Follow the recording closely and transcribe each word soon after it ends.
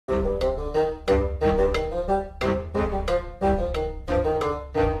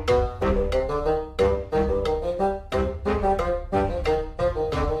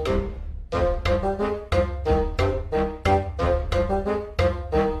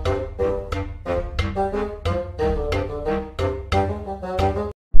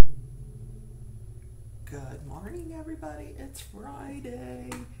it's Friday,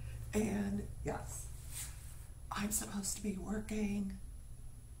 and yes, I'm supposed to be working.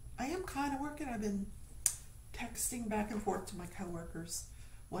 I am kind of working. I've been texting back and forth to my coworkers.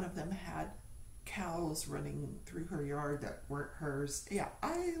 One of them had cows running through her yard that weren't hers. Yeah,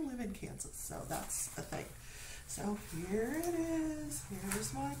 I live in Kansas, so that's a thing. So here it is.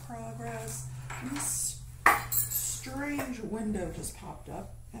 Here's my progress. This strange window just popped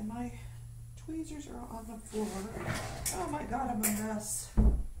up, and my tweezers are on the floor. Oh my God, I'm a mess.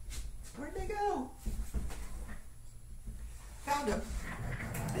 Where'd they go? Found them.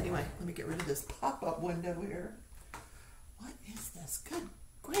 Anyway, let me get rid of this pop-up window here. What is this? Good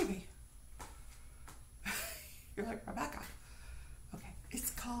gravy. You're like, Rebecca. Okay,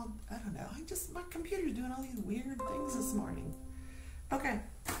 it's called, I don't know, my computer's doing all these weird things this morning. Okay,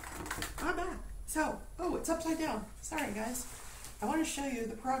 I'm back. So, oh, it's upside down. Sorry, guys. I want to show you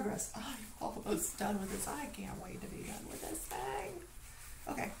the progress. I'm almost done with this. I can't wait to be done with this thing.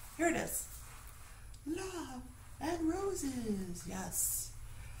 Okay, here it is. Love and roses, yes.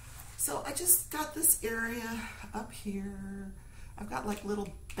 So I just got this area up here. I've got like little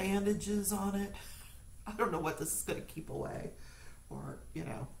bandages on it. I don't know what this is going to keep away, or, you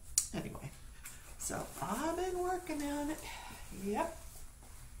know, anyway. So I've been working on it. Yep.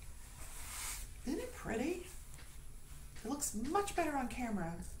 Isn't it pretty? It looks much better on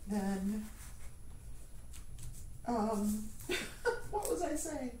camera than, what was I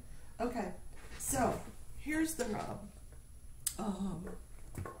saying? Okay, so here's the rub.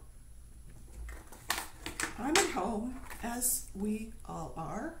 I'm at home, as we all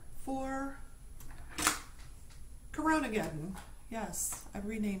are, for Corona-geddon. Yes, I've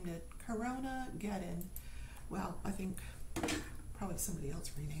renamed it Corona-geddon. Well, I think probably somebody else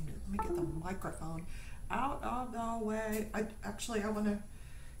renamed it. Let me get the microphone out of the way. I want to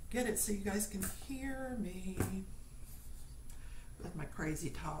get it so you guys can hear me with my crazy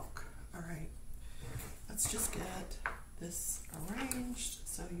talk. All right, let's just get this arranged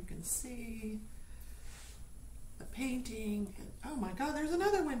so you can see the painting. And oh my God, there's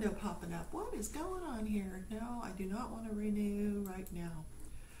another window popping up. What is going on here? No, I do not want to renew right now.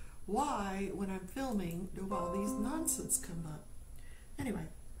 Why, when I'm filming, do all these nonsense come up? Anyway,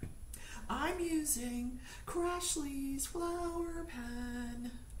 I'm using Crashly's flower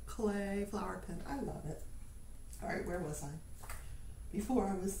pen, clay flower pen. I love it. All right, where was I? Before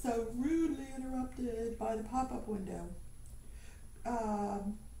I was so rudely interrupted by the pop-up window.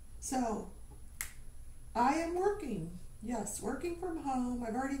 So I am working. Yes, working from home.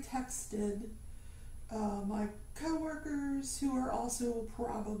 I've already texted my coworkers, who are also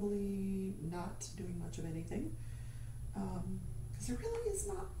probably not doing much of anything. Because there really is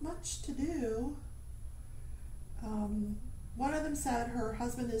not much to do. One of them said her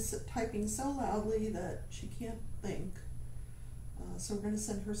husband is typing so loudly that she can't think. So we're going to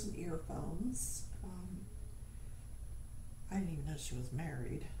send her some earphones. I didn't even know she was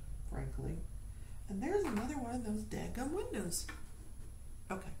married, frankly. And there's another one of those daggum windows.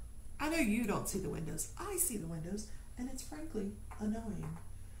 Okay. I know you don't see the windows. I see the windows, and it's frankly annoying.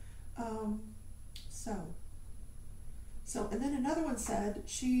 And then another one said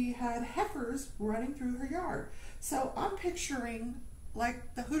she had heifers running through her yard. So I'm picturing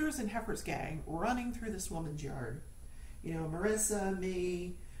like the Hooters and Heifers gang running through this woman's yard. You know, Marissa,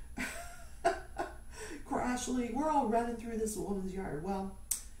 me, Crashly, we're all running through this woman's yard. Well,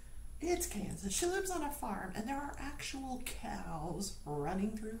 it's Kansas. She lives on a farm, and there are actual cows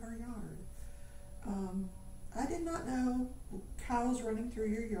running through her yard. I did not know cows running through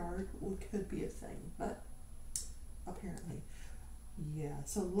your yard could be a thing, but apparently. Yeah,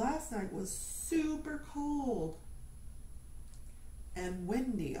 so last night was super cold and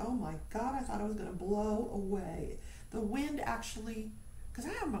windy. Oh my God, I thought I was going to blow away. The wind actually, because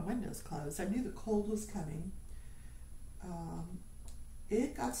I have my windows closed, I knew the cold was coming.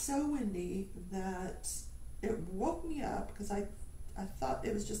 It got so windy that it woke me up, because I thought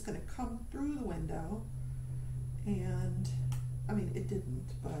it was just going to come through the window, and I mean it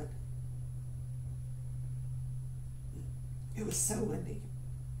didn't, but it was so windy.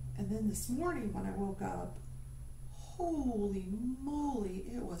 And then this morning when I woke up, holy moly,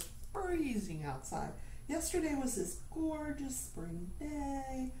 it was freezing outside. Yesterday was this gorgeous spring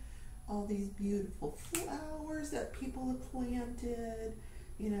day, all these beautiful flowers that people have planted,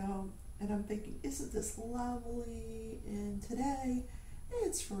 you know, and I'm thinking, isn't this lovely? And today,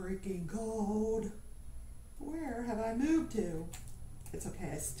 it's freaking cold. Where have I moved to? It's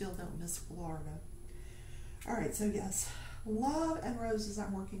okay, I still don't miss Florida. All right, so yes, Love and Roses,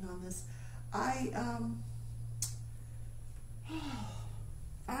 I'm working on this.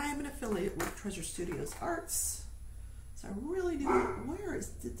 I'm an affiliate with Treasure Studios Arts, So I really do,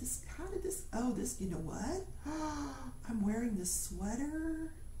 how did this, oh, this, you know what? I'm wearing this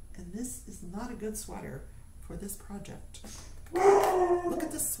sweater, and this is not a good sweater for this project. Look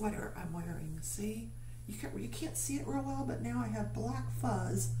at this sweater I'm wearing, see? You can't see it real well, but now I have black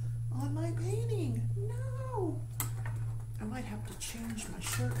fuzz on my painting. No! I might have to change my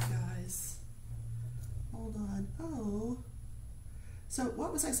shirt, guys. Hold on. Oh. So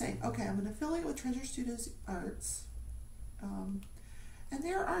what was I saying? Okay, I'm going to affiliate with Treasure Studios Arts. And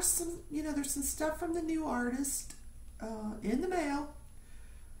there are some, there's some stuff from the new artist in the mail.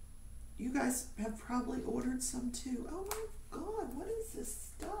 You guys have probably ordered some too. Oh my God, what is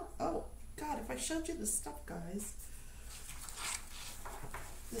this stuff? Oh God, if I showed you this stuff, guys.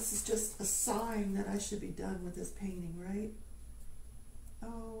 This is just a sign that I should be done with this painting, right?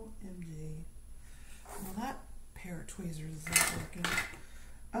 OMG. Well, that pair of tweezers is not working.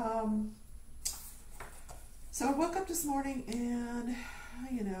 So I woke up this morning and,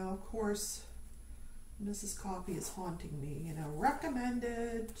 of course, Mrs. Coffee is haunting me.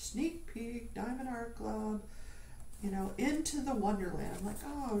 Recommended, sneak peek, Diamond Art Club, into the Wonderland. I'm like,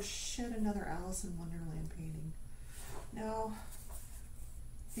 oh shit, another Alice in Wonderland painting. Now,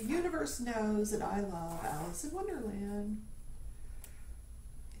 the universe knows that I love Alice in Wonderland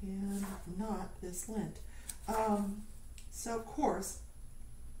and not this lint. So of course,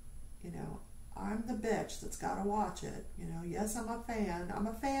 I'm the bitch that's got to watch it. Yes, I'm a fan. I'm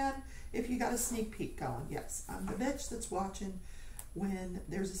a fan if you got a sneak peek going. Yes, I'm the bitch that's watching when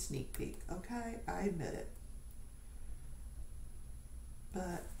there's a sneak peek. Okay, I admit it.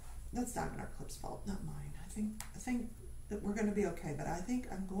 But that's Diamond Art Club's fault, not mine. I think that we're going to be okay, but I think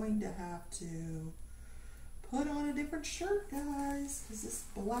I'm going to have to put on a different shirt, guys, because this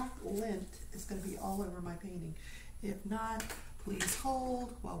black lint is going to be all over my painting. If not, please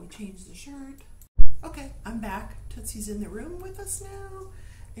hold while we change the shirt. Okay, I'm back. Tootsie's in the room with us now,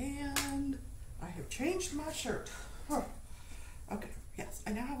 and I have changed my shirt. Oh. Okay, yes,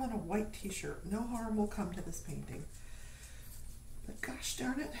 I now have on a white t-shirt. No harm will come to this painting. But gosh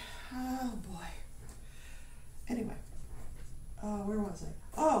darn it, oh boy. Anyway, where was I?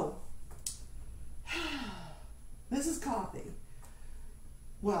 Oh, Mrs. Coffee.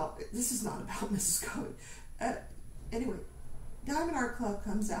 Well, this is not about Mrs. Coffee. Anyway, Diamond Art Club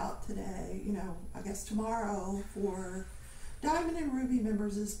comes out today, I guess tomorrow, for Diamond and Ruby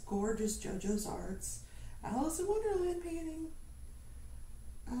members' gorgeous JoJo's Arts Alice in Wonderland painting.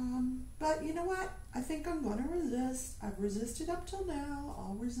 But you know what? I think I'm going to resist. I've resisted up till now.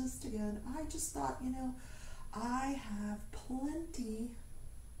 I'll resist again. I just thought, I have plenty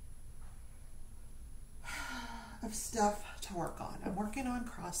of stuff to work on. I'm working on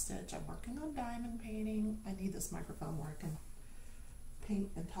cross stitch. I'm working on diamond painting. I need this microphone where I can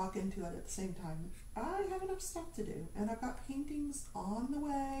paint and talk into it at the same time. I have enough stuff to do, and I've got paintings on the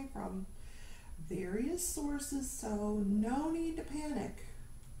way from various sources, so no need to panic.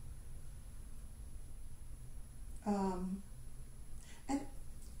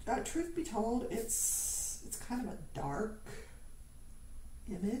 And truth be told, it's kind of a dark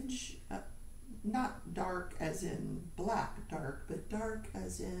image. Not dark as in black dark, but dark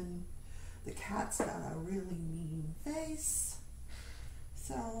as in the cat's got a really mean face.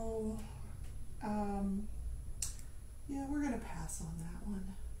 So, yeah, we're going to pass on that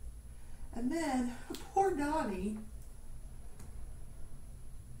one. And then, poor Donnie.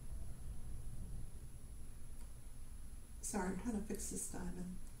 Sorry, I'm trying to fix this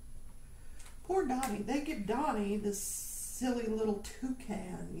diamond. Poor Donnie. They give Donnie this silly little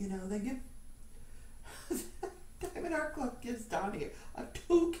toucan, they give Diamond Art Club gives Donnie a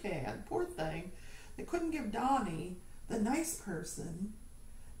toucan. Poor thing. They couldn't give Donnie, the nice person,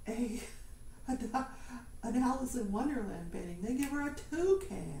 an Alice in Wonderland painting. They give her a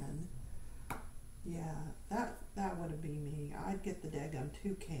toucan. Yeah, that would be me. I'd get the daggum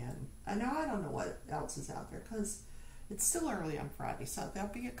toucan. And now I don't know what else is out there because it's still early on Friday, so there'll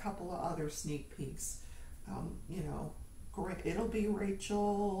be a couple of other sneak peeks. It'll be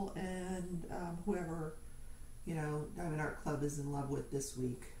Rachel and whoever, Diamond Art Club is in love with this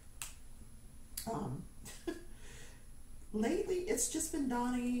week. Lately, it's just been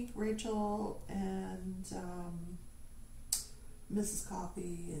Donnie, Rachel, and Mrs.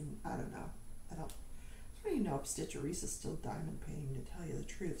 Coffee, and I don't know. I don't even know if Stitcheresa's still diamond painting, to tell you the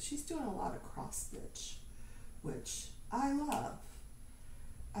truth. She's doing a lot of cross stitch, which I love.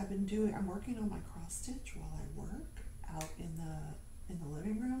 I'm working on my cross stitch while I work out in the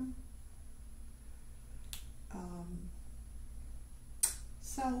living room.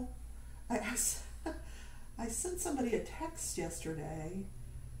 So I sent somebody a text yesterday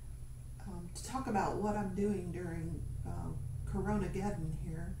to talk about what I'm doing during Corona-geddon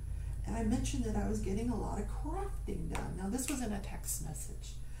here, and I mentioned that I was getting a lot of crafting done. Now this was in a text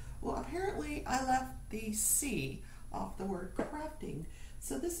message. Well, apparently I left the C off the word crafting,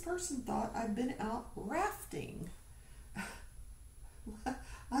 so this person thought I'd been out rafting. I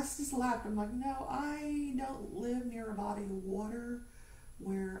just laughed. I'm like, no, I don't live near a body of water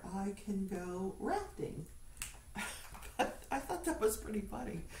where I can go rafting. But I thought that was pretty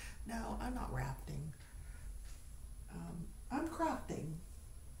funny. No, I'm not rafting. I'm crafting,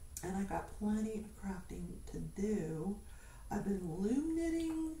 and I got plenty of crafting to do. I've been loom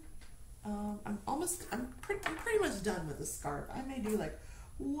knitting. I'm pretty much done with the scarf. I may do like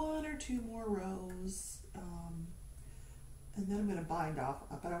 1 or 2 more rows, and then I'm going to bind off.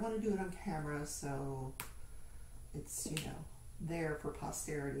 But I want to do it on camera, so it's, you know, there for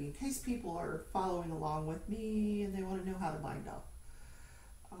posterity in case people are following along with me and they want to know how to bind off.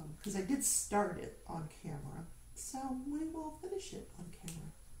 Because I did start it on camera, so we will finish it on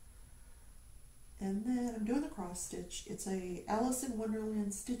camera. And then I'm doing the cross stitch. It's a Alice in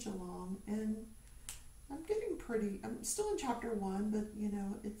Wonderland stitch along, and I'm still in chapter 1, but you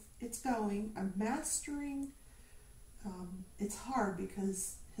know, it's going. I'm mastering. It's hard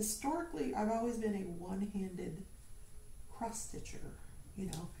because historically I've always been a one-handed cross stitcher, you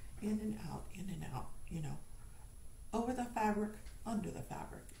know, in and out, you know, over the fabric, under the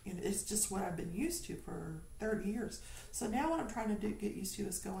fabric. And it's just what I've been used to for 30 years. So now what I'm trying to get used to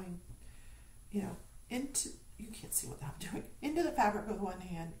is going, you know, you can't see what I'm doing, into the fabric with one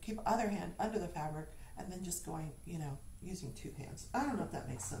hand, keep other hand under the fabric, and then just going, you know, using 2 hands. I don't know if that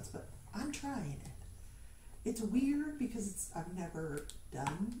makes sense, but I'm trying it. It's weird because I've never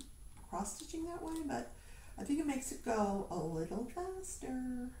done cross stitching that way, but I think it makes it go a little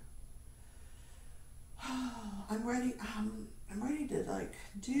faster. I'm ready to like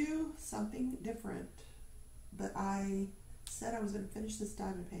do something different, but I said I was going to finish this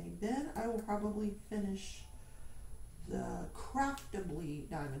diamond painting. Then I will probably finish the craftably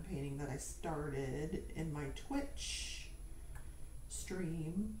diamond painting that I started in my Twitch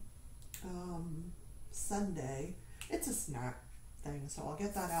stream Sunday. It's a snack thing, so I'll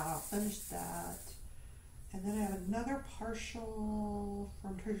get that out. I'll finish that. And then I have another partial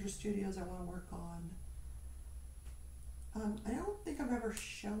from Treasure Studios I want to work on. I don't think I've ever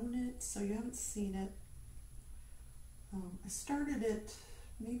shown it, so you haven't seen it. I started it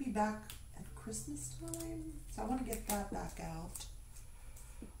maybe back at Christmas time, so I want to get that back out.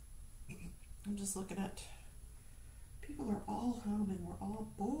 I'm just looking at, people are all home and we're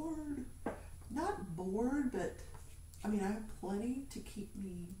all bored. Not bored, but I mean, I have plenty to keep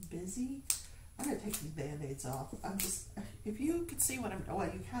me busy. I'm going to take these band-aids off. If you could see what well,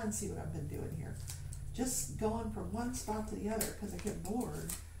 you can see what I've been doing here. Just going from one spot to the other because I get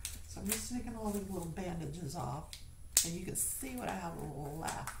bored. So I'm just taking all these little bandages off, and you can see what I have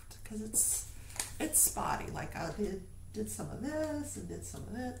left because it's spotty. Like I did some of this and did some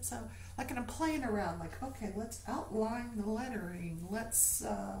of that. So like, and I'm playing around. Like, okay, let's outline the lettering. Let's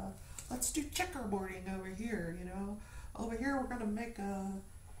do checkerboarding over here. You know, over here we're gonna make a.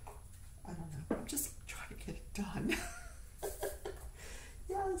 I don't know. I'm just trying to get it done.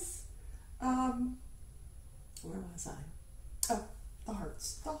 Yes. Where was I? Oh, the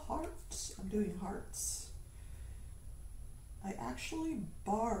hearts. The hearts. I'm doing hearts. I actually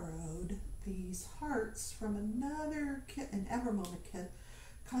borrowed these hearts from another kit, an Evermoment kit,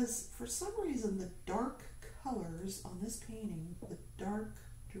 because for some reason the dark colors on this painting, the dark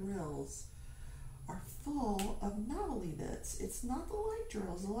drills, are full of novelty bits. It's not the light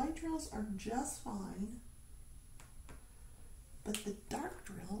drills. The light drills are just fine, but the dark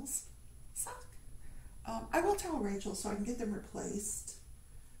drills suck. I will tell Rachel so I can get them replaced,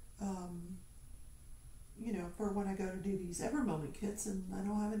 you know, for when I go to do these Evermoment kits, and I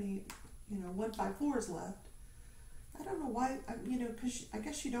don't have any, you know, 1x4s left. I don't know why, you know, because I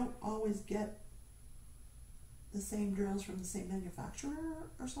guess you don't always get the same drills from the same manufacturer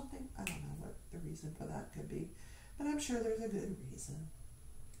or something. I don't know what the reason for that could be, but I'm sure there's a good reason.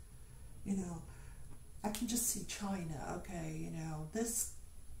 You know, I can just see China. Okay, you know, this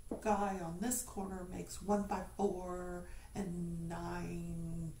guy on this corner makes 1x4 and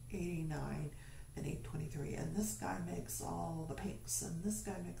 989 and 823, and this guy makes all the pinks, and this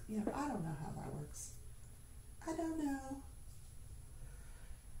guy makes, you know, I don't know how that works. I don't know.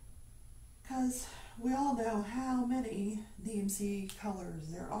 Because we all know how many DMC colors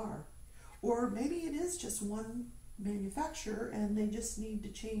there are. Or maybe it is just one manufacturer and they just need to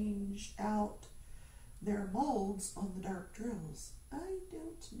change out their molds on the dark drills. I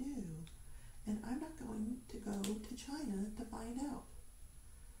don't know. And I'm not going to go to China to find out.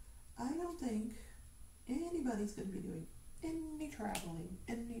 I don't think anybody's going to be doing any traveling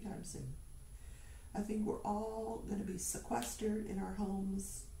anytime soon. I think we're all going to be sequestered in our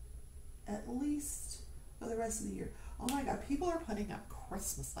homes at least for the rest of the year. Oh my God, people are putting up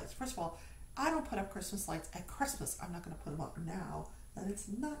Christmas lights. First of all, I don't put up Christmas lights at Christmas. I'm not going to put them up now that it's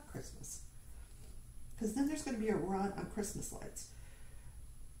not Christmas. Because then there's going to be a run on Christmas lights.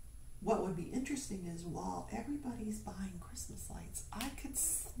 What would be interesting is while everybody's buying Christmas lights, I could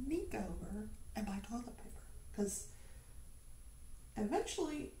sneak over and buy toilet paper. Because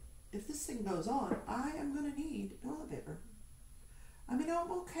eventually, if this thing goes on, I am going to need toilet paper. I mean,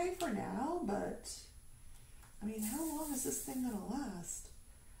 I'm okay for now, but I mean, how long is this thing going to last?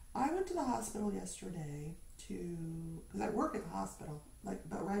 I went to the hospital yesterday because I work at the hospital,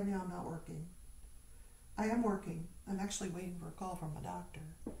 but right now I'm not working. I am working. I'm actually waiting for a call from my doctor,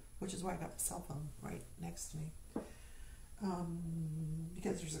 which is why I got my cell phone right next to me.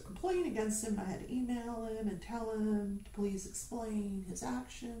 Because there's a complaint against him, I had to email him and tell him to please explain his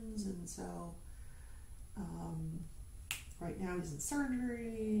actions, and so right now he's in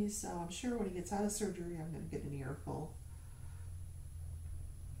surgery, so I'm sure when he gets out of surgery I'm going to get an earful.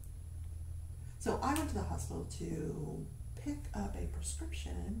 So I went to the hospital to pick up a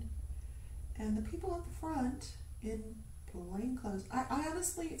prescription, and the people at the front in plain clothes, I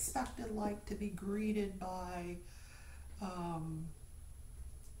honestly expected to be greeted by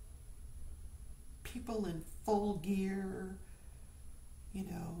people in full gear,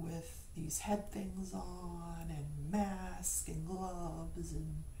 with these head things on and masks and gloves,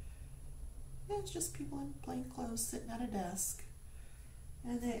 and it's just people in plain clothes sitting at a desk.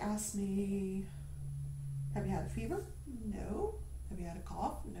 And they asked me, have you had a fever? No. Have you had a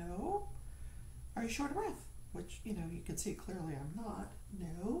cough? No. Are you short of breath? Which, you can see clearly I'm not.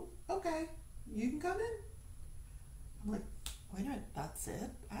 No. Okay, you can come in. I'm like, wait a minute, that's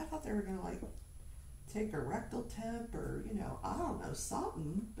it? I thought they were going to take a rectal temp or, I don't know,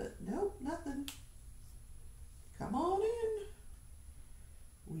 something, but nope, nothing. Come on in.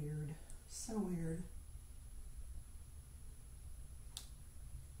 Weird. So weird.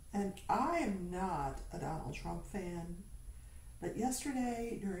 And I am not a Donald Trump fan, but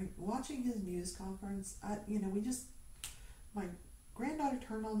yesterday during watching his news conference, my granddaughter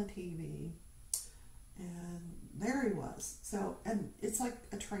turned on the TV, and there he was. So, and it's like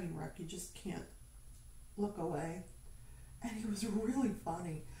a train wreck. You just can't look away. And he was really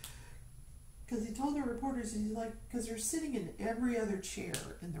funny because he told the reporters, because they're sitting in every other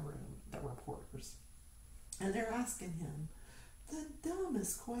chair in the room, the reporters, and they're asking him the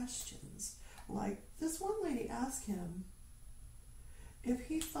dumbest questions. Like, this one lady asked him if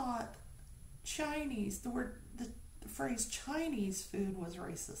he thought Chinese, the phrase Chinese food was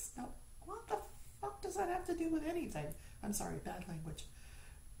racist. Now, what the fuck does that have to do with anything? I'm sorry, bad language.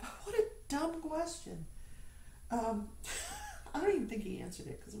 But what a dumb question. I don't even think he answered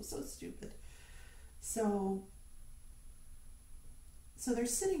it because it was so stupid. So they're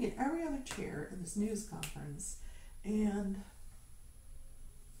sitting in every other chair in this news conference, and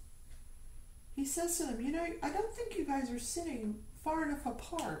he says to them, I don't think you guys are sitting far enough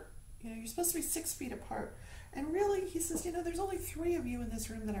apart. You're supposed to be 6 feet apart. And really, he says, there's only 3 of you in this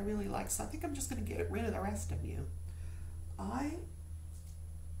room that I really like, so I think I'm just going to get rid of the rest of you. I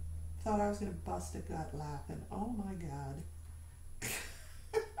thought I was going to bust a gut laughing. Oh my God.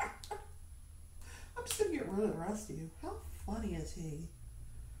 I'm just going to get rid of the rest of you. How funny is he?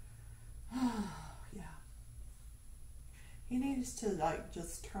 Yeah. He needs to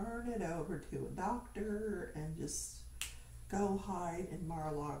just turn it over to a doctor and just go hide in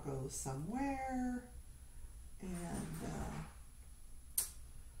Mar-a-Lago somewhere. And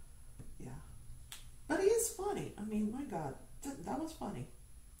yeah, but he is funny. I mean, my God, that was funny.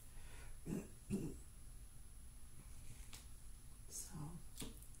 So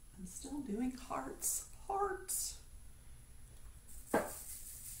I'm still doing hearts. I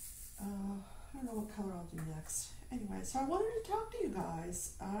don't know what color I'll do next. Anyway, so I wanted to talk to you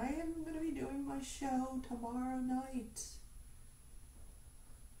guys. I am going to be doing my show tomorrow night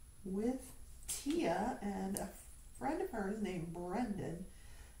with Tia and a friend of hers named Brendan.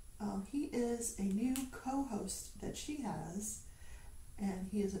 He is a new co-host that she has, and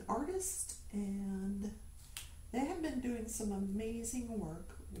he is an artist, and they have been doing some amazing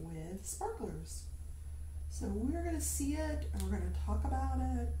work with sparklers. So we're going to see it, and we're going to talk about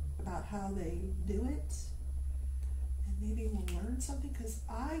it, about how they do it, and maybe we'll learn something, because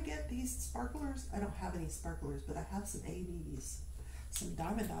I get these sparklers. I don't have any sparklers, but I have some ABs. Some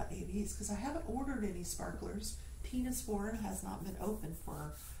Diamond Dot ABs, because I haven't ordered any sparklers. Tina's form has not been open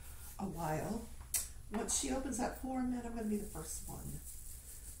for a while. Once she opens that form, then I'm going to be the first one.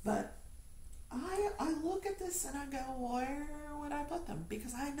 But I look at this and I go, where would I put them?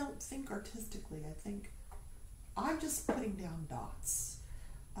 Because I don't think artistically. I think I'm just putting down dots.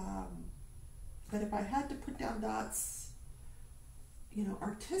 But if I had to put down dots, you know,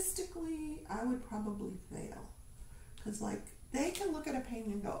 artistically, I would probably fail. Because, like, they can look at a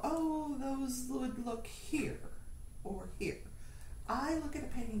painting and go, oh, those would look here or here. I look at a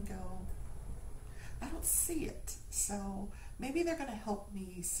painting and go, I don't see it. So maybe they're going to help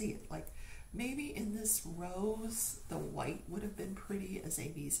me see it. Like, maybe in this rose, the white would have been pretty as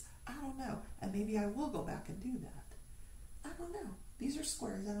ABs. I don't know. And maybe I will go back and do that. I don't know. These are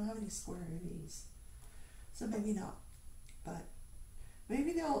squares. I don't have any square ABs. So maybe not. But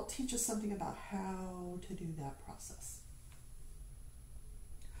maybe they'll teach us something about how to do that process.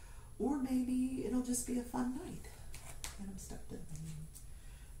 Or maybe it'll just be a fun night. And I'm stuck to the painting.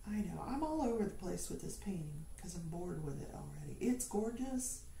 I know. I'm all over the place with this painting because I'm bored with it already. It's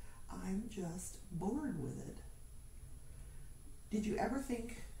gorgeous. I'm just bored with it. Did you ever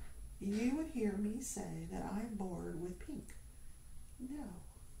think you would hear me say that I'm bored with pink? No.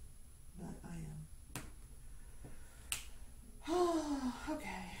 But I am. Oh, okay.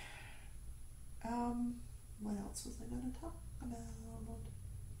 What else was I going to talk about?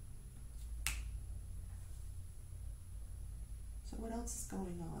 So what else is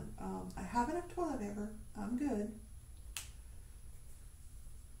going on? I have enough toilet paper. I'm good.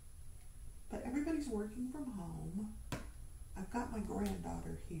 But everybody's working from home. I've got my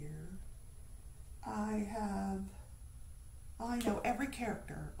granddaughter here. I know every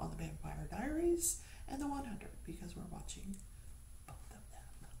character on the Vampire Diaries and the 100 because we're watching both of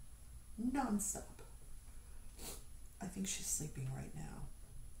them non-stop. I think she's sleeping right now.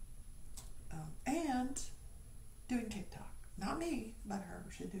 And doing TikTok. Not me, but her.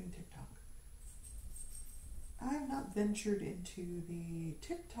 She's doing TikTok. I have not ventured into the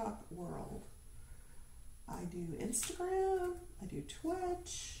TikTok world. I do Instagram, I do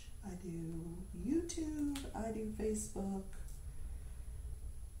Twitch, I do YouTube, I do Facebook,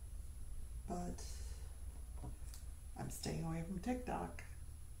 but I'm staying away from TikTok.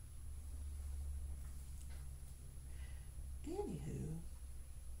 Anywho,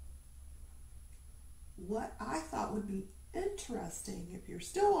 what I thought would be interesting, if you're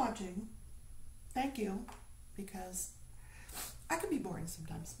still watching, thank you, because I can be boring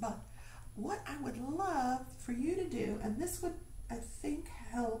sometimes, but what I would love for you to do, and this would, I think,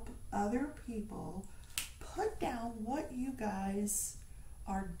 help other people, put down what you guys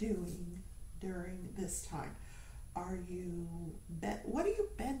are doing during this time. What are you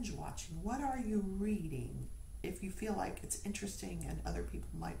binge watching? What are you reading? If you feel like it's interesting and other people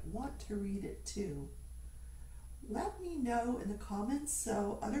might want to read it too, let me know in the comments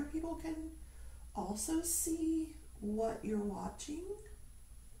so other people can also see what you're watching,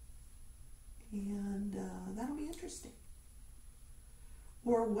 and that'll be interesting.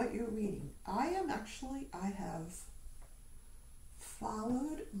 Or what you're reading. I have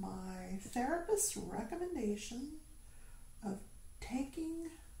followed my therapist's recommendation of taking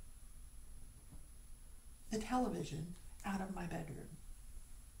the television out of my bedroom.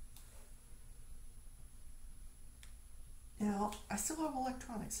 Now, I still have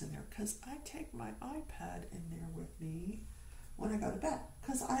electronics in there because I take my iPad in there with me when I go to bed.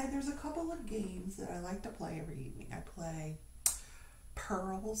 Because there's a couple of games that I like to play every evening. I play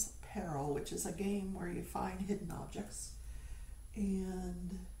Pearl's Peril, which is a game where you find hidden objects.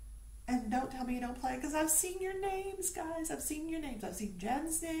 And don't tell me you don't play it, because I've seen your names, guys. I've seen your names. I've seen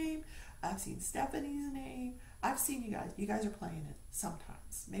Jen's name. I've seen Stephanie's name. I've seen you guys. You guys are playing it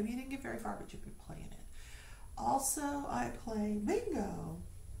sometimes. Maybe you didn't get very far, but you've been playing it. Also, I play bingo.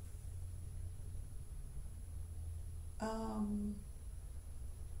 I'm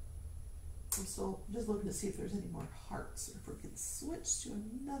still just looking to see if there's any more hearts, or if we can switch to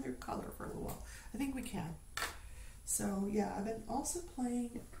another color for a little while. I think we can. So yeah, I've been also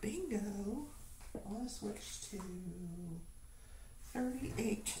playing bingo. I want to switch to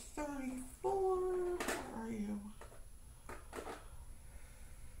 38, 34. Where are you?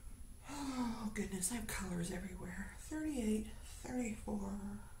 Oh goodness, I have colors everywhere. 38, 34.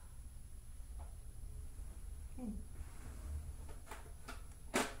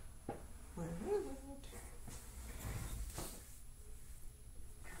 Where is it?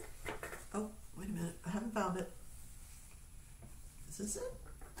 Oh, wait a minute. I haven't found it. Is this it?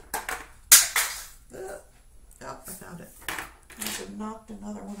 Yep, I found it. I must have knocked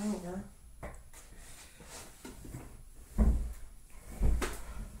another one over.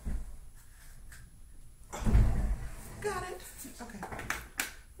 Got it. Okay.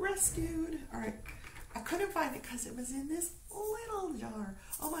 Rescued. All right. I couldn't find it because it was in this little jar.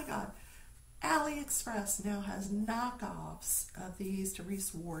 Oh my God. AliExpress now has knockoffs of these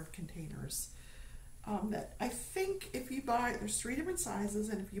Therese Ward containers. That I think if you buy, there's 3 different sizes,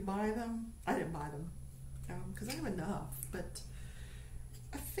 and if you buy them, I didn't buy them because I have enough, but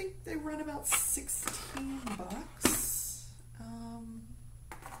I think they run about 16 bucks. I'm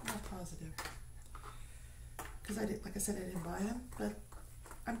not positive because like I said, I didn't buy them, but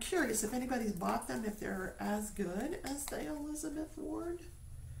I'm curious if anybody's bought them, if they're as good as the Elizabeth Ward.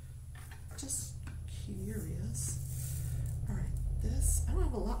 Just curious. All right, this, I don't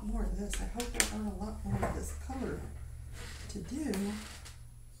have a lot more of this. I hope there aren't a lot more of this color to do.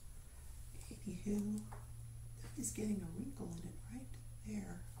 Anywho, he's getting a wrinkle in it right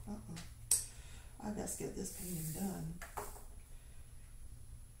there. I best get this painting done.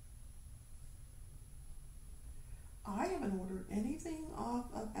 I haven't ordered anything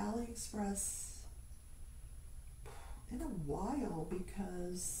off of AliExpress in a while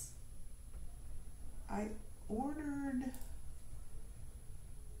because I ordered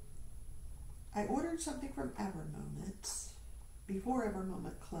something from Evermoment before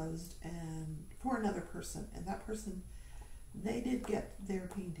Evermoment closed, and for another person, and that person, they did get their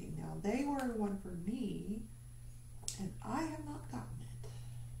painting. Now they ordered one for me, and I have not gotten it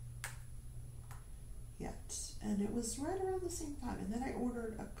yet, and it was right around the same time. And then I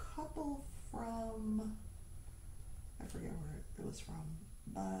ordered a couple from, I forget where it was from,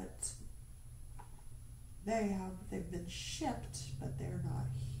 but they've been shipped, but they're not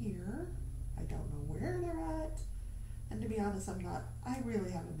here. I don't know where they're at, and to be honest, I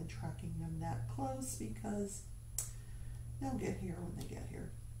really haven't been tracking them that close because they'll get here when they get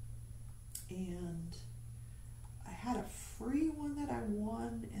here. And I had a free one that I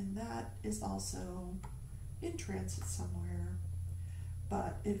won, and that is also in transit somewhere.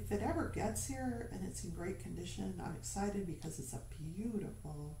 But if it ever gets here and it's in great condition, I'm excited because it's a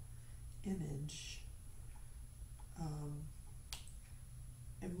beautiful image.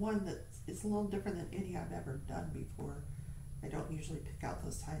 And one that is a little different than any I've ever done before. I don't usually pick out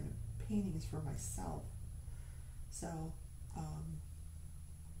those kind of paintings for myself. So,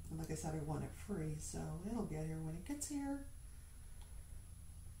 and like I said, I want it free, so it'll get here when it gets here.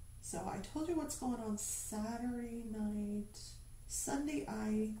 So I told you what's going on Saturday night. Sunday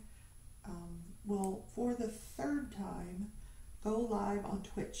I will, for the 3rd time, go live on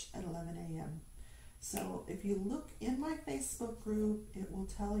Twitch at 11 a.m. So if you look in my Facebook group, it will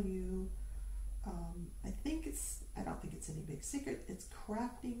tell you, I don't think it's any big secret, it's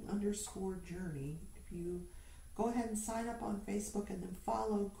crafting_journey. If you go ahead and sign up on Facebook and then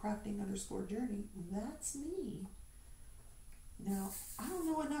follow crafting_journey, that's me. Now, I don't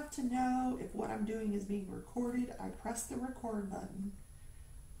know enough to know if what I'm doing is being recorded. I press the record button.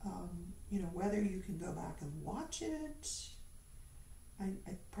 Whether you can go back and watch it.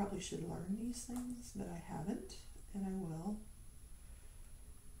 I probably should learn these things, but I haven't, and I will.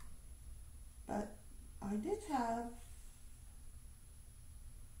 But I did have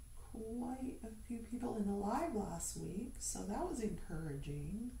quite a few people in the live last week, so that was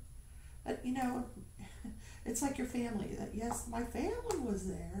encouraging. But it's like your family. That yes, my family was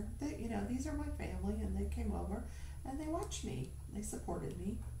there. These are my family, and they came over and they watched me. They supported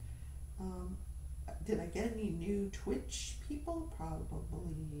me. Did I get any new Twitch people?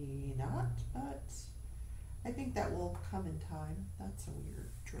 Probably not, but I think that will come in time. That's a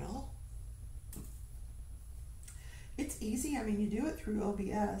weird drill. It's easy. I mean, you do it through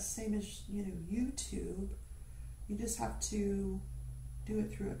OBS, same as YouTube. You just have to do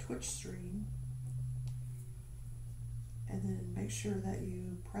it through a Twitch stream, and then make sure that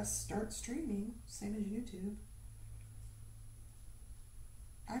you press start streaming, same as YouTube.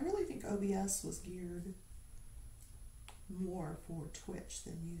 I really think OBS was geared more for Twitch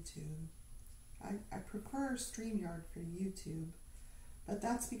than YouTube. I prefer StreamYard for YouTube, but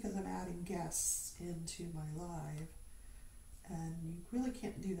that's because I'm adding guests into my live, and you really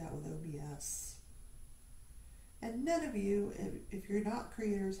can't do that with OBS. And none of you, if you're not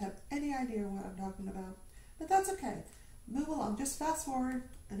creators, have any idea what I'm talking about, but that's okay. Move along, just fast forward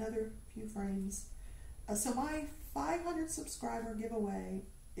another few frames. So my 500 subscriber giveaway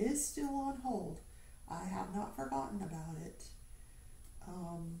is still on hold. I have not forgotten about it.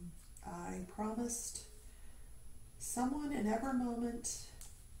 I promised someone in Evermoment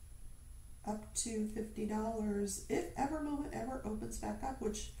up to $50 if Evermoment ever opens back up,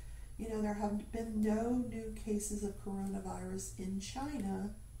 which, there have been no new cases of coronavirus in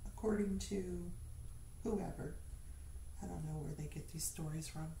China, according to whoever. I don't know where they get these stories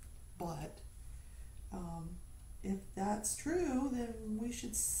from, but if that's true, then we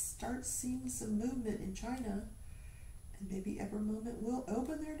should start seeing some movement in China, And maybe EverMoment will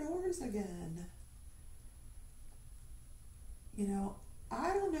open their doors again. You know,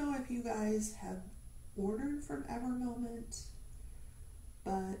 I don't know if you guys have ordered from EverMoment,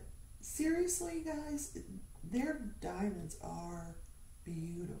 but seriously, guys, their diamonds are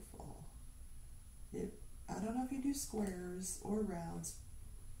beautiful. I don't know if you do squares or rounds.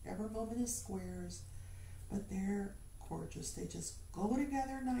 EverMoment is squares, but they're gorgeous. They just go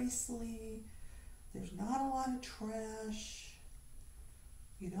together nicely. There's not a lot of trash.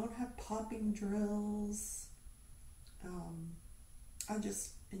 You don't have popping drills. I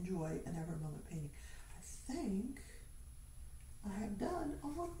just enjoy an EverMoment painting. I think I have done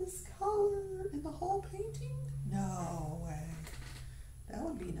all of this color in the whole painting. No way. That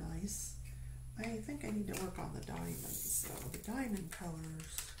would be nice. I think I need to work on the diamonds. So the diamond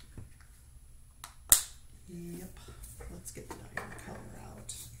colors. Yep. Let's get the diamond color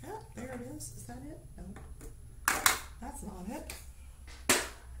out. Yeah, there it is. Is that it? No. That's not it.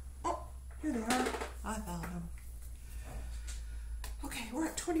 Oh, here they are. I found them. Okay, we're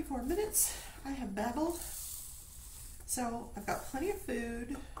at 24 minutes. I have babbled. So I've got plenty of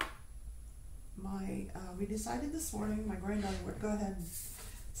food. We decided this morning my granddaughter would go ahead and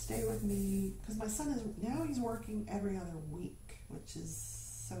stay with me because my son is now he's working every other week, which is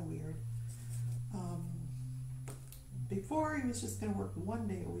so weird. Before he was just going to work 1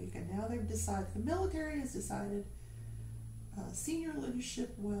 day a week, and now they've decided, the military has decided senior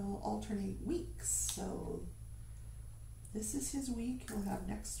leadership will alternate weeks. So this is his week. He'll have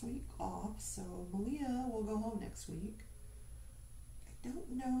next week off. So Malia will go home next week. I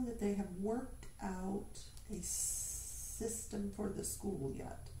don't know that they have worked out a system for the school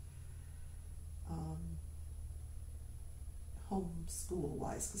yet. Homeschool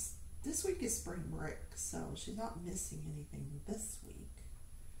wise, because this week is spring break, so she's not missing anything this week.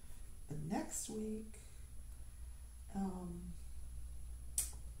 But next week,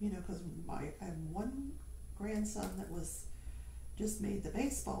 you know, because I have one grandson that was just made the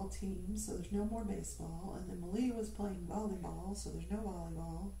baseball team, so there's no more baseball, and then Malia was playing volleyball, so there's no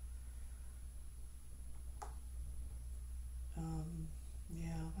volleyball.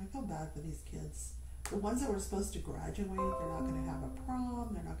 Yeah, I feel bad for these kids. The ones that were supposed to graduate, they're not going to have a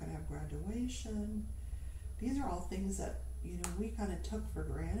prom, they're not going to have graduation. These are all things that, you know, we kind of took for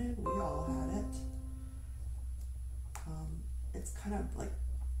granted. We all had it. It's kind of like,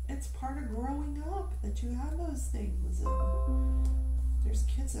 it's part of growing up that you have those things. And there's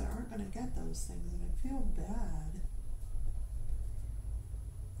kids that aren't going to get those things, and I feel bad.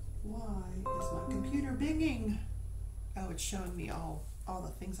 Why is my computer binging? Oh, it's showing me all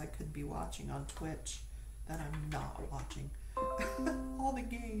the things I could be watching on Twitch that I'm not watching. All the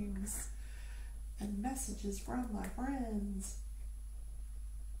games and messages from my friends.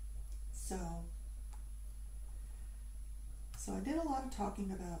 So I did a lot of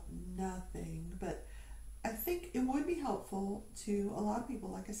talking about nothing, but I think it would be helpful to a lot of people,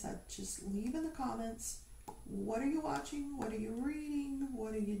 like I said, just leave in the comments, what are you watching? What are you reading?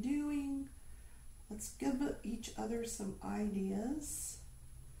 What are you doing? Let's give each other some ideas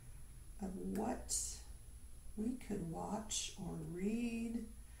of what we could watch or read,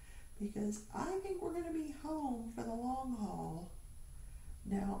 because I think we're going to be home for the long haul.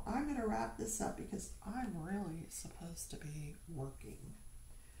 Now, I'm going to wrap this up because I'm really supposed to be working.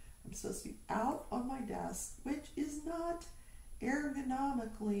 I'm supposed to be out on my desk, which is not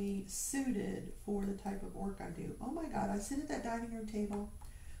ergonomically suited for the type of work I do. Oh my God, I sit at that dining room table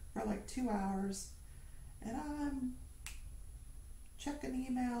for like 2 hours, and I'm checking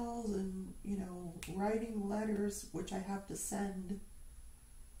emails and, you know, writing letters, which I have to send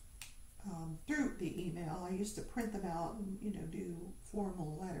through the email. I used to print them out and, you know, do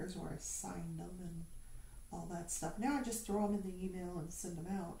formal letters where I signed them and all that stuff. Now I just throw them in the email and send them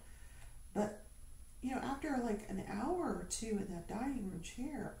out. But, you know, after like an hour or two in that dining room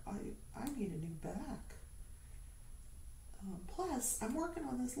chair, I need a new back. Plus, I'm working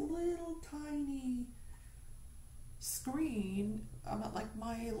on this little tiny screen. Like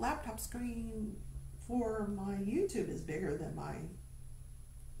my laptop screen for my YouTube is bigger than my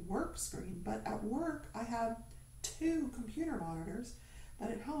work screen, but at work I have 2 computer monitors,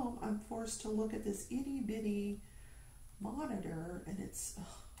 but at home I'm forced to look at this itty bitty monitor, and it's,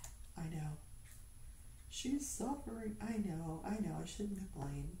 I know, she's suffering. I know, I shouldn't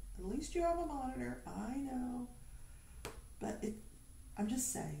complain. At least you have a monitor, I know, but I'm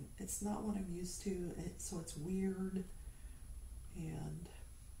just saying, it's not what I'm used to, so it's weird, and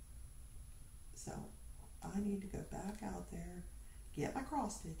so I need to go back out there, get my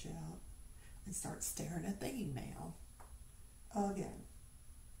cross stitch out, and start staring at the email again.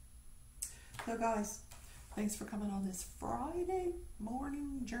 So guys, Thanks for coming on this Friday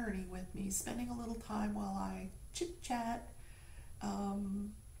morning journey with me, spending a little time while I chit-chat.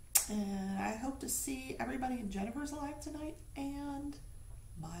 And I hope to see everybody in Jennifer's live tonight and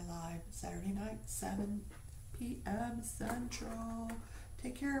my live Saturday night, 7 p.m. Central.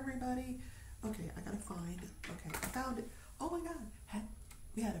 Take care, everybody. Okay, I gotta find. Okay, I found it. Oh my God,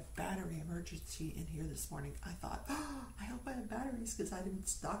 we had a battery emergency in here this morning. I thought, oh, I hope I have batteries because I didn't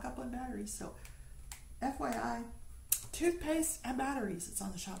stock up on batteries. So, FYI, toothpaste and batteries. It's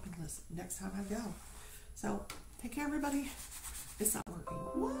on the shopping list next time I go. So, take care, everybody. It's not working.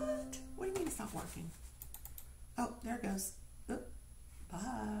 What? What do you mean it's not working? Oh, there it goes. Oh, bye.